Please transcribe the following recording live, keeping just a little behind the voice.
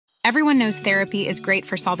Everyone knows therapy is great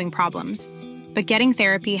for solving problems, but getting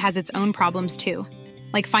therapy has its own problems too,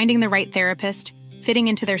 like finding the right therapist, fitting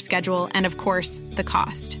into their schedule, and of course, the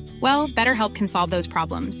cost. Well, BetterHelp can solve those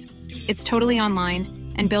problems. It's totally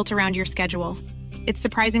online and built around your schedule. It's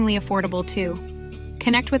surprisingly affordable too.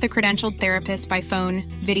 Connect with a credentialed therapist by phone,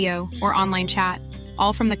 video, or online chat,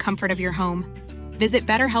 all from the comfort of your home. Visit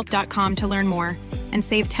BetterHelp.com to learn more and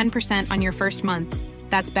save 10% on your first month.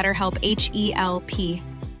 That's BetterHelp, H-E-L-P.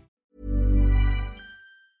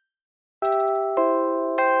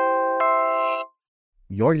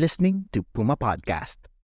 You're listening to Puma Podcast.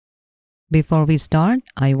 Before we start,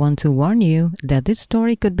 I want to warn you that this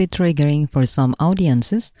story could be triggering for some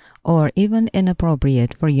audiences or even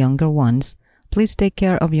inappropriate for younger ones. Please take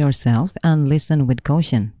care of yourself and listen with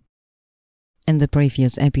caution. In the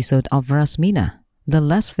previous episode of Rasminah, the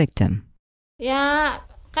last victim. Ya,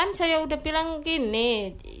 kan saya udah bilang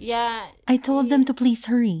gini, ya. I told them to please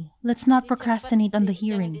hurry. Let's not procrastinate on the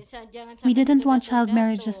hearing. We didn't want child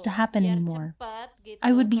marriages to happen anymore.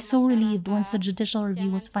 I would be so relieved once the judicial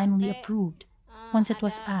review was finally approved, once it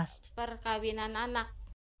was passed.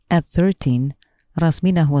 At 13,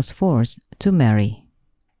 Rasminah was forced to marry.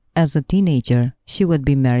 As a teenager, she would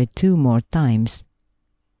be married 2 more times.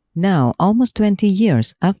 Now, almost 20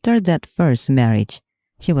 years after that first marriage,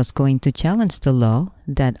 she was going to challenge the law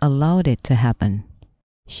that allowed it to happen.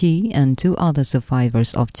 She and 2 other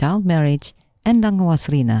survivors of child marriage, Endang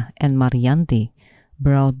Wasrina and Marianti,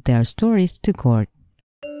 brought their stories to court.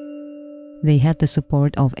 They had the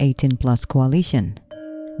support of 18 Plus Coalition.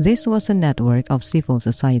 This was a network of civil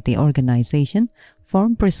society organizations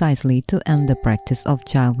formed precisely to end the practice of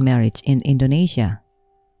child marriage in Indonesia.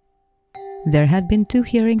 There had been 2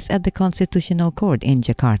 hearings at the Constitutional Court in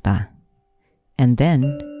Jakarta. And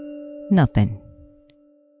then, nothing.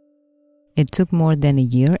 It took more than a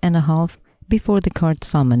year and a half before the court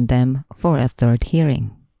summoned them for a 3rd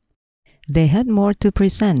hearing. They had more to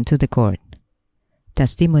present to the court,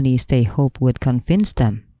 testimonies they hoped would convince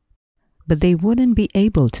them. But they wouldn't be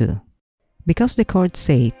able to, because the court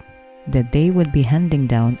said that they would be handing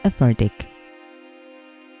down a verdict.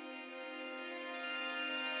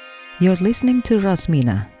 You're listening to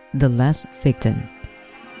Rasminah, the last victim.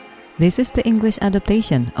 This is the English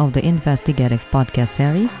adaptation of the investigative podcast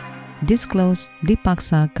series Disclose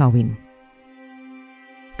Dipaksa Kawin.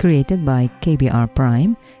 Created by KBR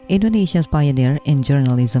Prime, Indonesia's pioneer in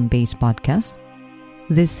journalism-based podcast.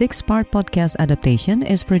 This 6-part podcast adaptation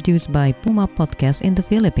is produced by Puma Podcast in the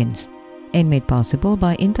Philippines and made possible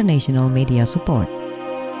by international media support.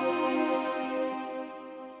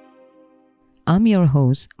 I'm your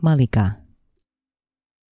host, Malika.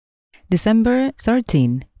 December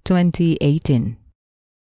 13, 2018.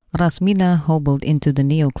 Rasminah hobbled into the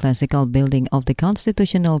neoclassical building of the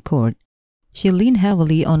Constitutional Court. She leaned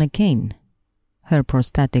heavily on a cane, her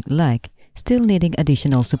prosthetic leg still needing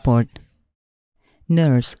additional support.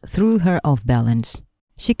 Nerves threw her off balance.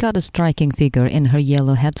 She cut a striking figure in her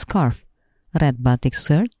yellow headscarf, red batik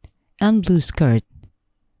skirt, and blue skirt.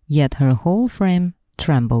 Yet her whole frame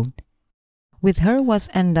trembled. With her was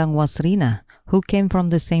Endang Wasrina, who came from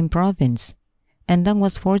the same province. Endang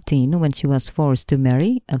was 14 when she was forced to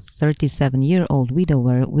marry a 37-year-old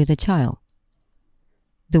widower with a child.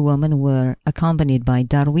 The women were accompanied by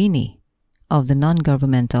Darwini of the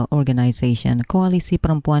non-governmental organization Koalisi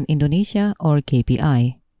Perempuan Indonesia or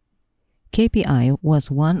KPI. KPI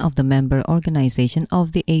was one of the member organizations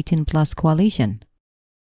of the 18 Plus Coalition.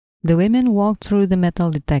 The women walked through the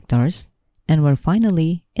metal detectors and were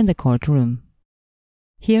finally in the courtroom.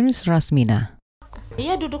 Here's Rasminah.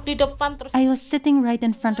 I was sitting right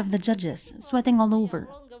in front of the judges, sweating all over.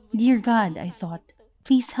 Dear God, I thought,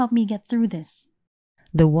 please help me get through this.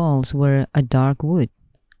 The walls were a dark wood,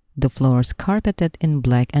 the floors carpeted in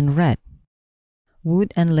black and red.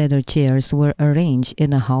 Wood and leather chairs were arranged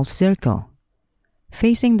in a half circle,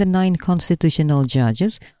 facing the 9 constitutional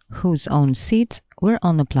judges whose own seats were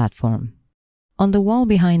on a platform. On the wall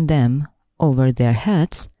behind them, over their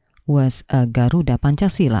heads, was a Garuda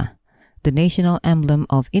Pancasila, the national emblem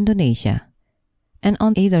of Indonesia, and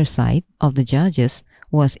on either side of the judges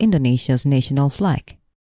was Indonesia's national flag.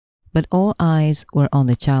 But all eyes were on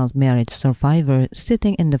the child marriage survivor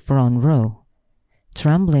sitting in the front row,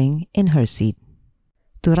 trembling in her seat.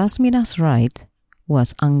 To Rasminah's right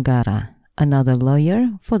was Anggara, another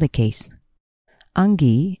lawyer for the case.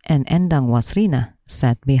 Anggi and Endang Wasrina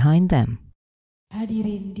sat behind them.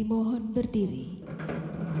 Hadirin dimohon berdiri.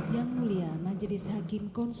 Yang Mulia Majelis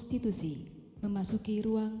Hakim Konstitusi memasuki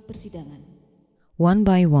ruang persidangan. One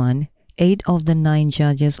by one, 8 of the 9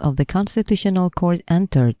 judges of the Constitutional Court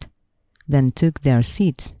entered, then took their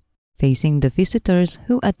seats, facing the visitors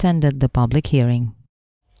who attended the public hearing.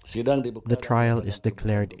 The trial is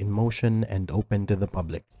declared in motion and open to the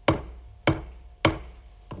public.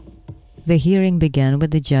 The hearing began with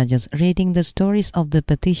the judges reading the stories of the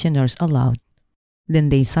petitioners aloud. Then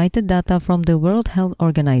they cited data from the World Health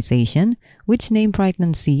Organization, which named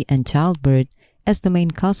pregnancy and childbirth as the main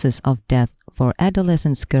causes of death for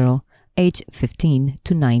adolescent girls aged 15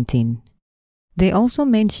 to 19. They also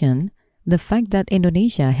mentioned the fact that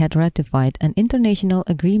Indonesia had ratified an international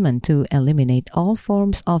agreement to eliminate all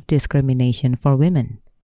forms of discrimination for women.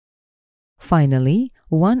 Finally,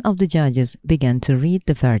 one of the judges began to read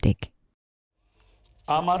the verdict.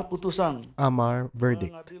 Amar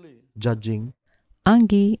verdict, judging.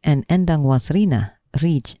 Anggi and Endang Wasrina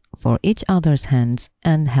reached for each other's hands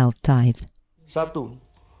and held tight. 1.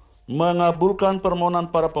 Mengabulkan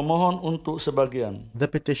permohonan para pemohon untuk sebagian. The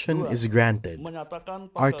petition is granted.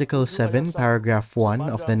 Article 7, Paragraph 1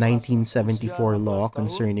 of the 1974 law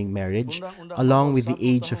concerning marriage, along with the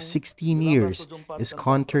age of 16 years, is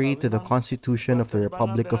contrary to the Constitution of the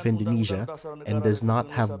Republic of Indonesia and does not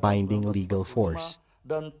have binding legal force.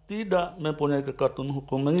 Dan tidak mempunyai kekuatan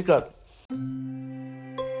hukum mengikat.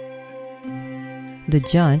 The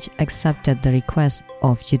judge accepted the request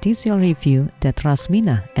of judicial review that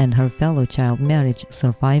Rasminah and her fellow child marriage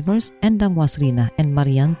survivors Endang Wasrina and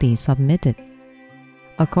Marianti submitted.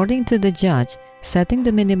 According to the judge, setting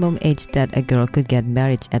the minimum age that a girl could get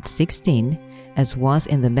married at 16, as was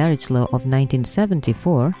in the marriage law of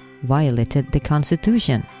 1974, violated the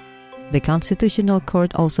Constitution. The Constitutional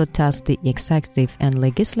Court also tasked the executive and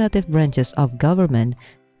legislative branches of government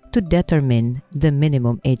to determine the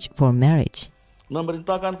minimum age for marriage.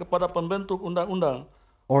 Memerintahkan kepada pembentuk undang-undang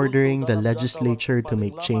ordering the legislature to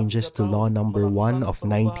make changes to Law Number 1 of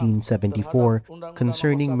 1974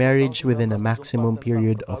 concerning marriage within a maximum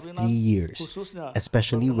period of 3 years,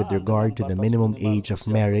 especially with regard to the minimum age of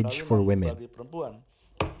marriage for women.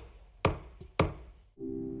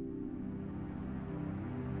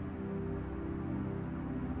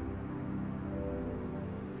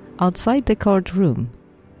 Outside the courtroom,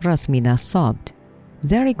 Rasminah sobbed.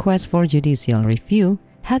 Their request for judicial review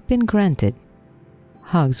had been granted.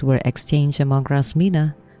 Hugs were exchanged among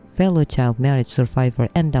Rasminah, fellow child marriage survivor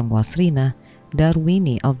Endang Wasrina,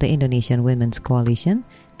 Darwini of the Indonesian Women's Coalition,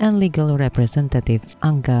 and legal representatives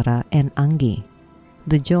Anggara and Anggi.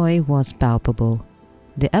 The joy was palpable,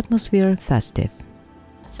 the atmosphere festive.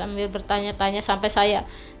 Sambil bertanya-tanya sampai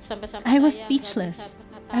I was speechless.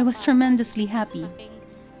 I was tremendously happy.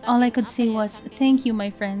 All I could say was, thank you, my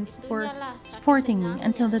friends, for supporting me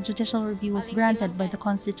until the judicial review was granted by the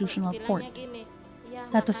Constitutional Court.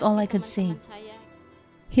 That was all I could say.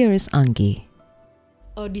 Here is Anggi.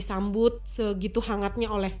 Disambut segitu hangatnya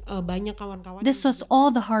oleh banyak kawan-kawan. This was all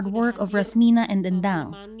the hard work of Rasminah and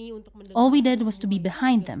Endang. All we did was to be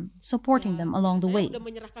behind them, supporting them along the way.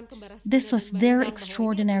 This was their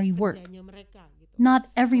extraordinary work. Not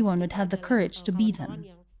everyone would have the courage to be them.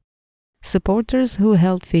 Supporters who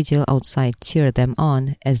held vigil outside cheered them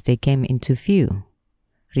on as they came into view.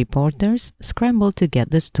 Reporters scrambled to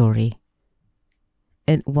get the story.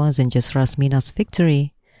 It wasn't just Rasminah's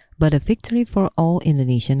victory, but a victory for all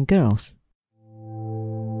Indonesian girls.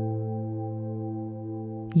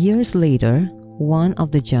 Years later, one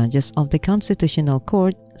of the judges of the Constitutional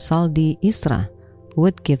Court, Saldi Isra,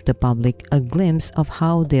 would give the public a glimpse of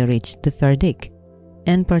how they reached the verdict.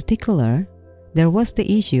 In particular, there was the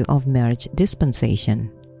issue of marriage dispensation.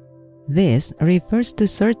 This refers to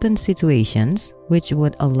certain situations which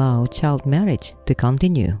would allow child marriage to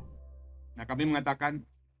continue. Kami mengatakan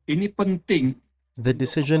ini penting. The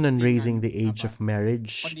decision on raising the age of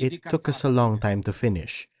marriage, it took us a long time to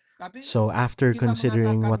finish. So after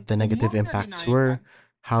considering what the negative impacts were,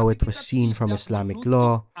 how it was seen from Islamic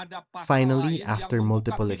law, finally, after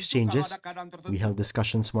multiple exchanges, we held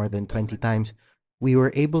discussions more than 20 times, we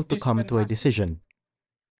were able to come to a decision.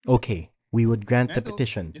 Okay, we would grant the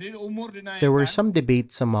petition. There were some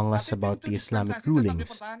debates among us about the Islamic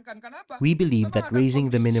rulings. We believe that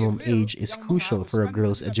raising the minimum age is crucial for a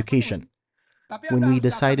girl's education. When we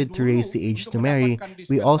decided to raise the age to marry,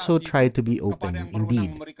 we also tried to be open,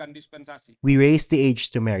 indeed. We raised the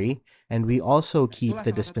age to marry, and we also keep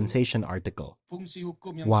the dispensation article.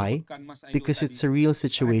 Why? Because it's a real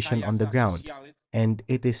situation on the ground, and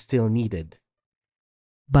it is still needed.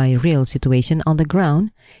 By real situation on the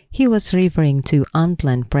ground, he was referring to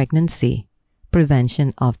unplanned pregnancy,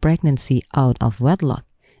 prevention of pregnancy out of wedlock,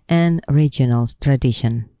 and regional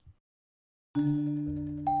tradition.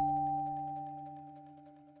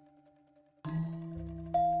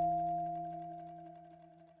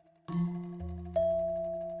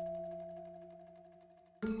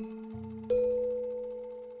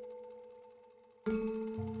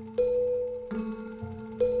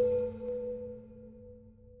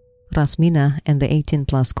 Rasminah and the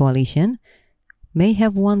 18-plus coalition may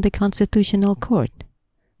have won the Constitutional Court,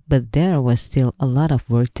 but there was still a lot of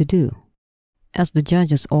work to do. As the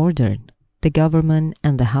judges ordered, the government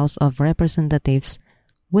and the House of Representatives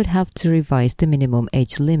would have to revise the minimum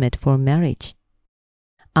age limit for marriage.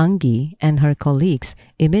 Anggi and her colleagues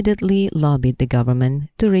immediately lobbied the government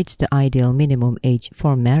to reach the ideal minimum age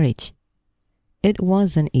for marriage. It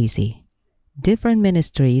wasn't easy. Different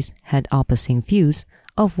ministries had opposing views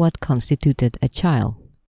of what constituted a child.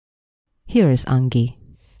 Here is Anggi.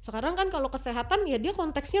 Sekarang kan kalau kesehatan ya dia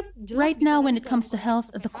konteksnya jelas. Right now, when it comes to health,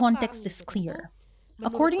 the context is clear.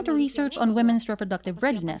 According to research on women's reproductive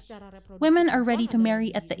readiness, women are ready to marry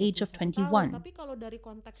at the age of 21.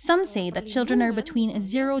 Some say that children are between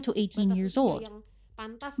 0 to 18 years old.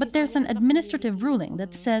 But there's an administrative ruling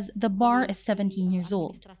that says the bar is 17 years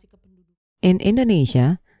old. In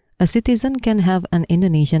Indonesia, a citizen can have an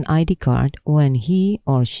Indonesian ID card when he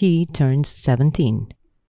or she turns 17.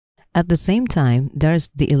 At the same time, there's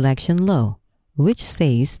the election law, which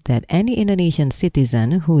says that any Indonesian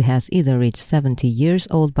citizen who has either reached 70 years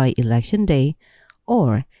old by election day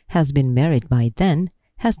or has been married by then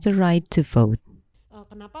has the right to vote.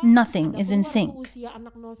 Nothing is in sync.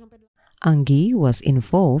 Anggi was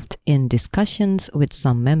involved in discussions with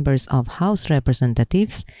some members of House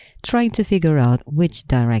representatives trying to figure out which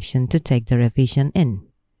direction to take the revision in.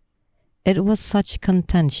 It was such a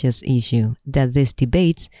contentious issue that these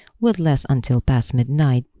debates would last until past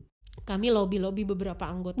midnight. We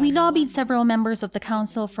lobbied several members of the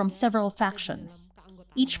council from several factions.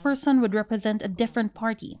 Each person would represent a different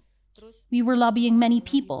party. We were lobbying many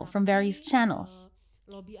people from various channels.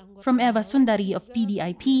 From Eva Sundari of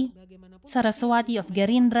PDIP, Saraswati of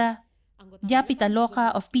Gerindra, Japita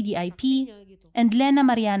Loka of PDIP, and Lena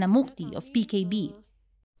Mariana Mukti of PKB.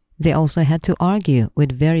 They also had to argue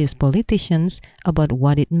with various politicians about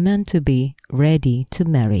what it meant to be ready to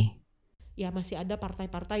marry.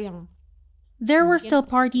 There were still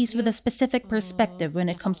parties with a specific perspective when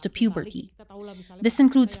it comes to puberty. This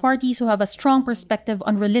includes parties who have a strong perspective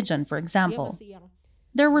on religion, for example.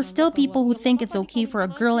 There were still people who think it's okay for a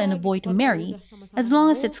girl and a boy to marry as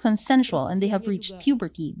long as it's consensual and they have reached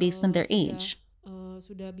puberty based on their age.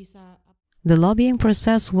 The lobbying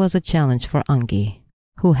process was a challenge for Anggi,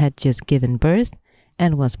 who had just given birth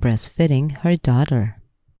and was breastfeeding her daughter.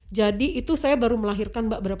 Jadi itu saya baru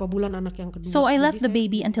melahirkan Mbak berapa bulan anak yang kedua. So I left the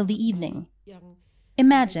baby until the evening.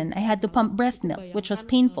 Imagine I had to pump breast milk, which was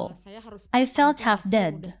painful. I felt half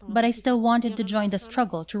dead, but I still wanted to join the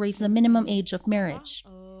struggle to raise the minimum age of marriage.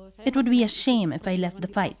 It would be a shame if I left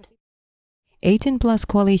the fight. 18-plus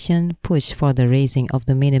coalition pushed for the raising of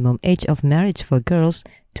the minimum age of marriage for girls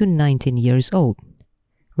to 19 years old.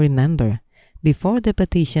 Remember, before the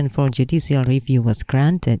petition for judicial review was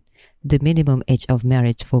granted, the minimum age of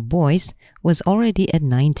marriage for boys was already at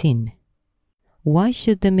 19. Why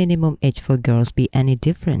should the minimum age for girls be any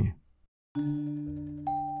different?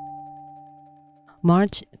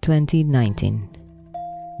 March 2019.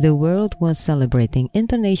 The world was celebrating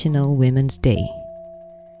International Women's Day.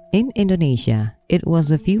 In Indonesia, it was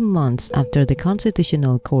a few months after the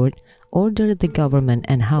Constitutional Court ordered the government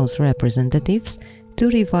and House representatives to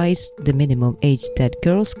revise the minimum age that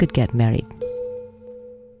girls could get married.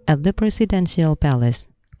 At the presidential palace,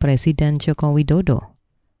 Presiden Joko Widodo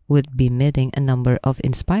would be meeting a number of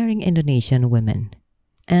inspiring Indonesian women,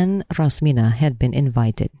 and Rasminah had been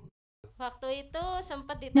invited.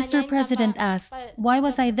 Mr. President asked, why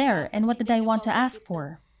was I there and what did I want to ask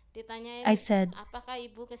for? I said,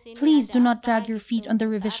 please do not drag your feet on the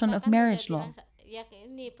revision of marriage law.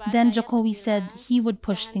 Then Jokowi said he would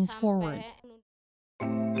push things forward.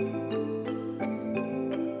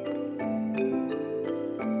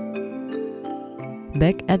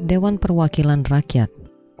 Back at Dewan Perwakilan Rakyat,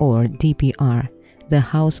 or DPR, the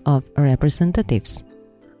House of Representatives.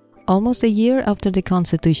 Almost a year after the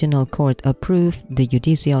Constitutional Court approved the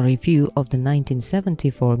judicial review of the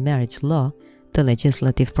 1974 marriage law, the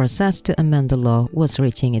legislative process to amend the law was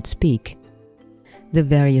reaching its peak. The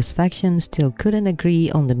various factions still couldn't agree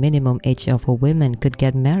on the minimum age of a woman could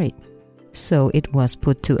get married, so it was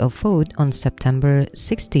put to a vote on September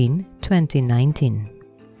 16, 2019.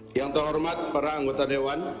 Yang terhormat para anggota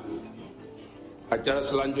Dewan, acara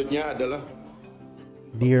selanjutnya adalah.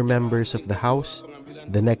 Dear members of the House,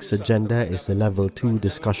 the next agenda is the Level 2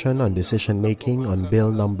 discussion on decision-making on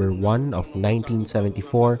Bill Number 1 of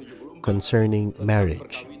 1974 concerning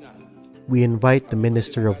marriage. We invite the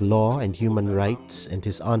Minister of Law and Human Rights and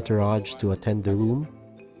his entourage to attend the room,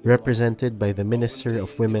 represented by the Minister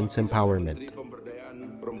of Women's Empowerment.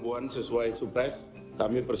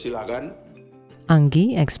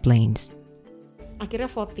 Anggi explains. Akhirnya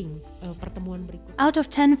voting pertemuan berikut. Out of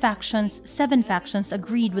 10 factions, 7 factions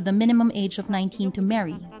agreed with the minimum age of 19 to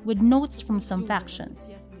marry, with notes from some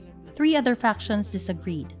factions. 3 other factions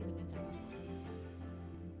disagreed.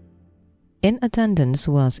 In attendance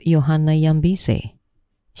was Johanna Yambise.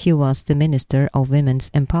 She was the Minister of Women's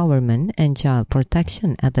Empowerment and Child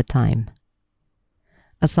Protection at the time.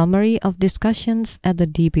 A summary of discussions at the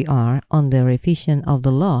DPR on the revision of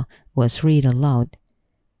the law was read aloud,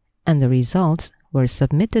 and the results were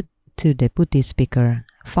submitted to Deputy Speaker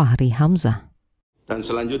Fahri Hamzah.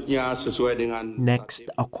 Next,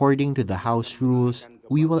 according to the House rules,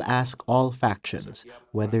 we will ask all factions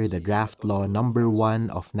whether the draft law number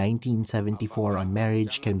 1 of 1974 on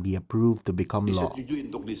marriage can be approved to become law.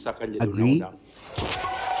 Agree?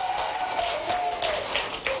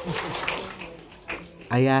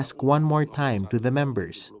 I ask one more time to the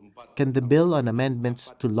members, can the bill on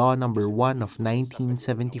amendments to law number 1 of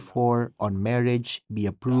 1974 on marriage be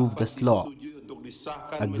approved as law?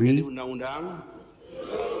 Agree?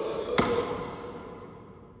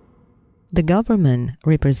 The government,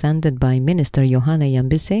 represented by Minister Johanna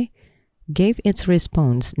Yambise, gave its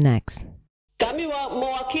response next.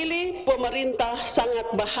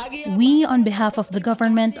 We, on behalf of the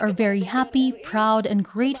government, are very happy, proud, and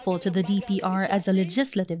grateful to the DPR as a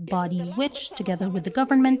legislative body which, together with the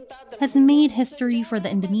government, has made history for the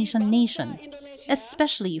Indonesian nation,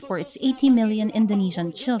 especially for its 80 million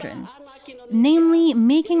Indonesian children, namely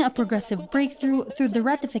making a progressive breakthrough through the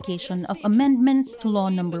ratification of amendments to Law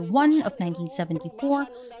Number 1 of 1974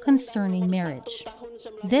 concerning marriage.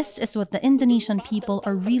 This is what the Indonesian people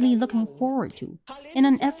are really looking forward to, in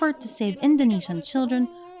an effort to save Indonesian children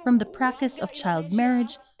from the practice of child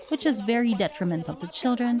marriage, which is very detrimental to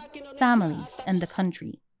children, families, and the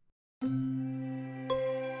country.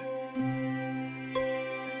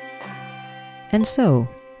 And so,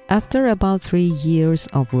 after about 3 years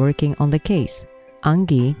of working on the case,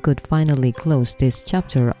 Anggi could finally close this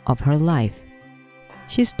chapter of her life.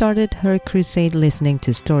 She started her crusade listening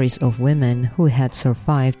to stories of women who had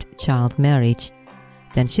survived child marriage.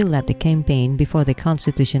 Then she led the campaign before the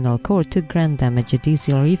Constitutional Court to grant them a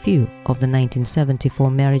judicial review of the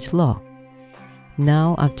 1974 marriage law.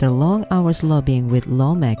 Now, after long hours lobbying with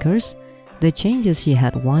lawmakers, the changes she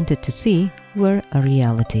had wanted to see were a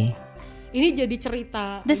reality.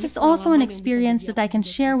 This is also an experience that I can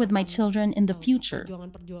share with my children in the future.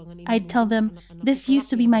 I'd tell them, this used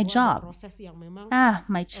to be my job.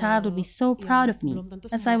 My child would be so proud of me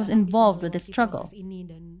as I was involved with this struggle.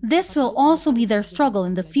 This will also be their struggle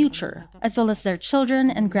in the future, as well as their children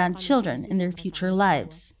and grandchildren in their future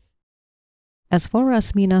lives. As for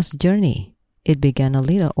Rasminah's journey, it began a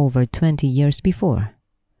little over 20 years before,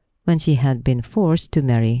 when she had been forced to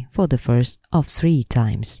marry for the first of 3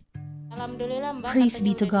 times. Praise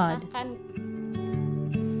be to God.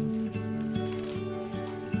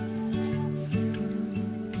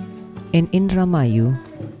 In Indramayu,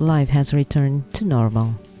 life has returned to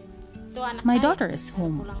normal. My daughter is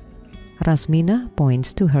home. Rasminah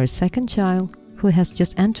points to her second child who has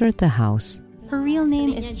just entered the house. Her real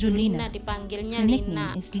name is Julina. Her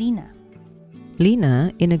nickname is Lina.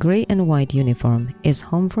 Lina, in a gray and white uniform, is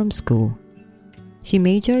home from school. She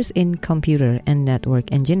majors in computer and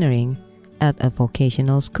network engineering at a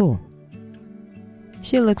vocational school.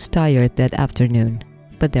 She looks tired that afternoon,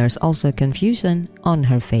 but there's also confusion on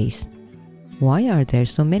her face. Why are there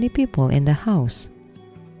so many people in the house?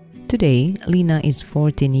 Today, Lina is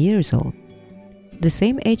 14 years old, the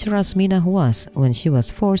same age Rasminah was when she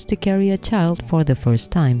was forced to carry a child for the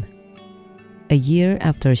first time. A year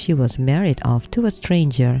after she was married off to a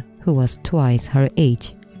stranger who was twice her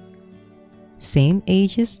age. Same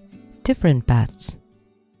ages, different paths.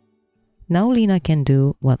 Now Lina can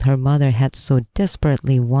do what her mother had so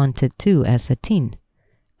desperately wanted to as a teen,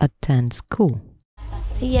 attend school.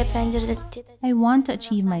 I want to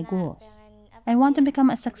achieve my goals. I want to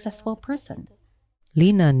become a successful person.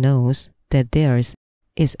 Lina knows that theirs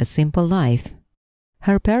is a simple life.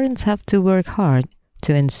 Her parents have to work hard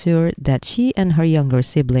to ensure that she and her younger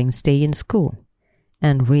siblings stay in school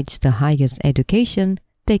and reach the highest education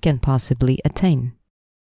they can possibly attain.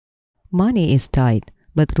 Money is tight,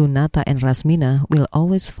 but Runata and Rasminah will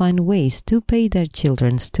always find ways to pay their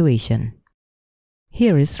children's tuition.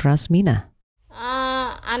 Here is Rasminah.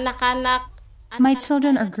 My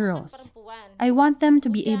children are girls. I want them to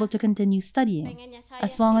be able to continue studying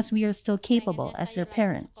as long as we are still capable as their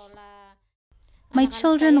parents. My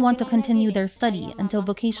children want to continue their study until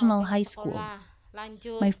vocational high school.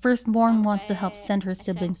 My firstborn wants to help send her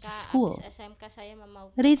siblings to school.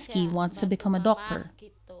 Rizky wants to become a doctor,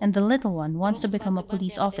 and the little one wants to become a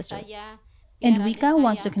police officer. And Wika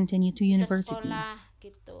wants to continue to university.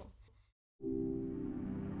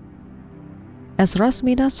 As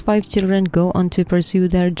Rasminah's 5 children go on to pursue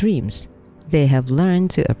their dreams, they have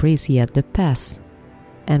learned to appreciate the past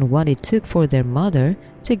and what it took for their mother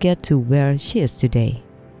to get to where she is today.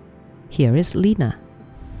 Here is Lina.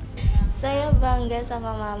 I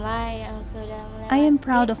am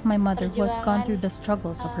proud of my mother who has gone through the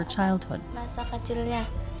struggles of her childhood. Masa kecilnya.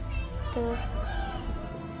 Tuh.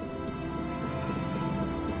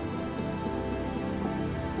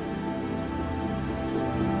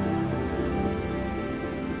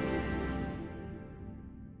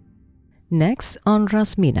 Next on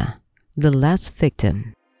Rasminah, the last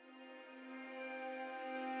victim.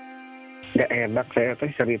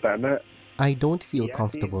 I don't feel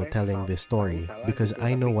comfortable telling this story because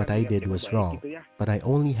I know what I did was wrong, but I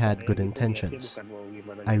only had good intentions.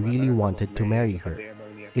 I really wanted to marry her.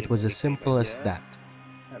 It was as simple as that.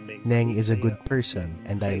 Neng is a good person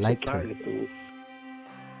and I liked her.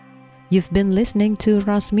 You've been listening to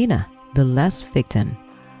Rasminah, the last victim.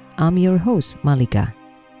 I'm your host, Malika.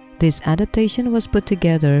 This adaptation was put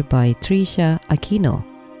together by Trisha Aquino,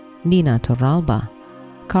 Nina Torralba,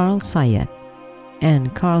 Carl Sayed,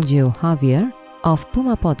 and Carl Jo Javier of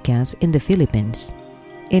Puma Podcast in the Philippines.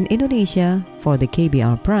 In Indonesia, for the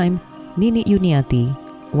KBR Prime, Nini Yuniati,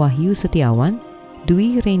 Wahyu Setiawan,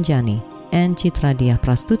 Dwi Renjani, and Citradia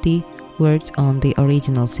Prastuti worked on the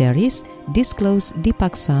original series Disclose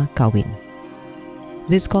Dipaksa Kawin.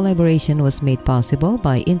 This collaboration was made possible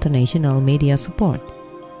by international media support.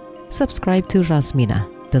 Subscribe to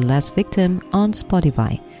Rasminah, the last victim on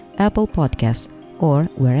Spotify, Apple Podcasts, or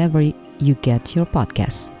wherever you get your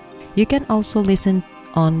podcasts. You can also listen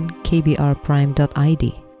on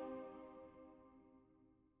kbrprime.id.